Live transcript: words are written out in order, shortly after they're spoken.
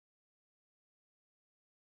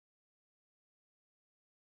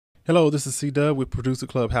Hello, this is C-Dub with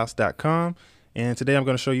ProducerClubhouse.com, and today I'm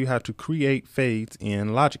going to show you how to create fades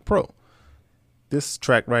in Logic Pro. This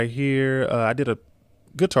track right here, I did a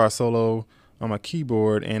guitar solo on my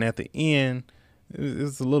keyboard, and at the end,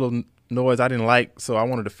 it's a little noise I didn't like, so I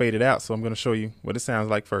wanted to fade it out, so I'm going to show you what it sounds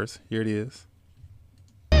like first. Here it is.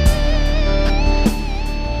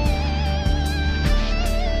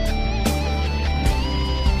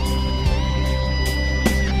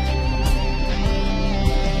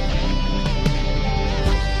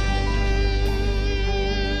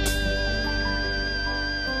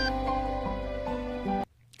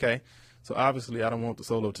 Okay, so obviously I don't want the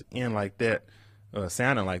solo to end like that,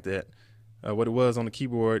 sounding like that. What it was on the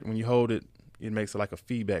keyboard, when you hold it, it makes it like a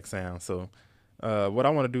feedback sound. So what I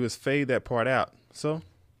want to do is fade that part out. So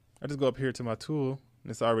I just go up here to my tool, and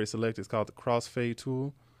it's already selected. It's called the crossfade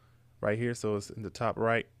tool right here. So it's in the top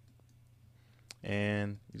right,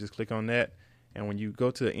 and you just click on that. And when you go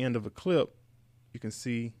to the end of a clip, you can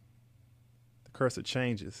see the cursor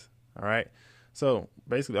changes. All right, so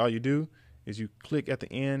basically all you do is you click at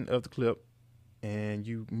the end of the clip and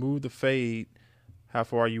you move the fade how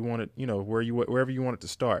far you want it, wherever you want it to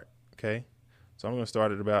start. Okay, so I'm going to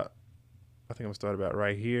start at about, I think I'm going to start about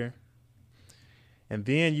right here, and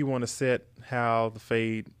then you want to set how the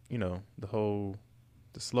fade, the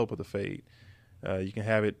slope of the fade. You can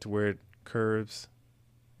have it to where it curves,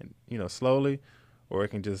 and slowly, or it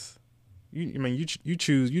can just, you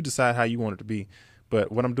choose, you decide how you want it to be.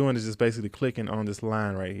 But what I'm doing is just basically clicking on this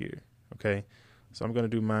line right here. Okay, so I'm going to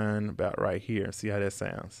do mine about right here and see how that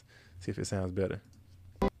sounds. See if it sounds better.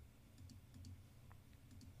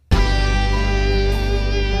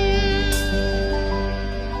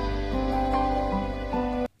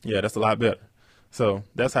 Yeah, that's a lot better. So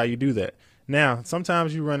that's how you do that. Now,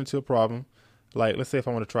 sometimes you run into a problem. Like, let's say if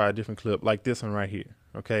I want to try a different clip, like this one right here.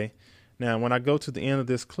 Okay, now when I go to the end of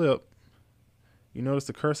this clip, you notice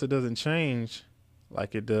the cursor doesn't change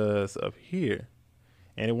like it does up here,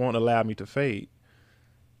 and it won't allow me to fade.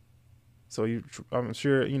 So I'm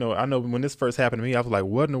sure, I know when this first happened to me, I was like,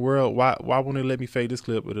 what in the world? Why won't it let me fade this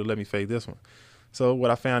clip, but it'll let me fade this one? So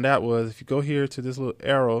what I found out was, if you go here to this little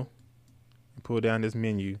arrow and pull down this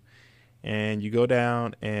menu, and you go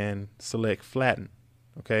down and select flatten,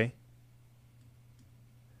 okay?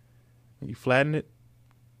 And you flatten it,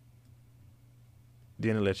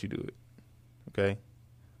 then it lets you do it, okay?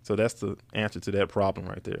 So that's the answer to that problem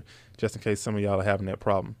right there, just in case some of y'all are having that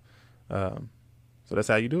problem. So that's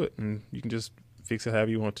how you do it, and you can just fix it however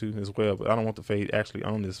you want to as well. But I don't want the fade actually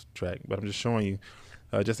on this track, but I'm just showing you,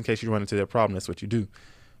 just in case you run into that problem, that's what you do.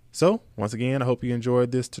 So once again, I hope you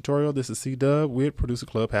enjoyed this tutorial. This is C-Dub with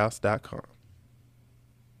ProducerClubhouse.com.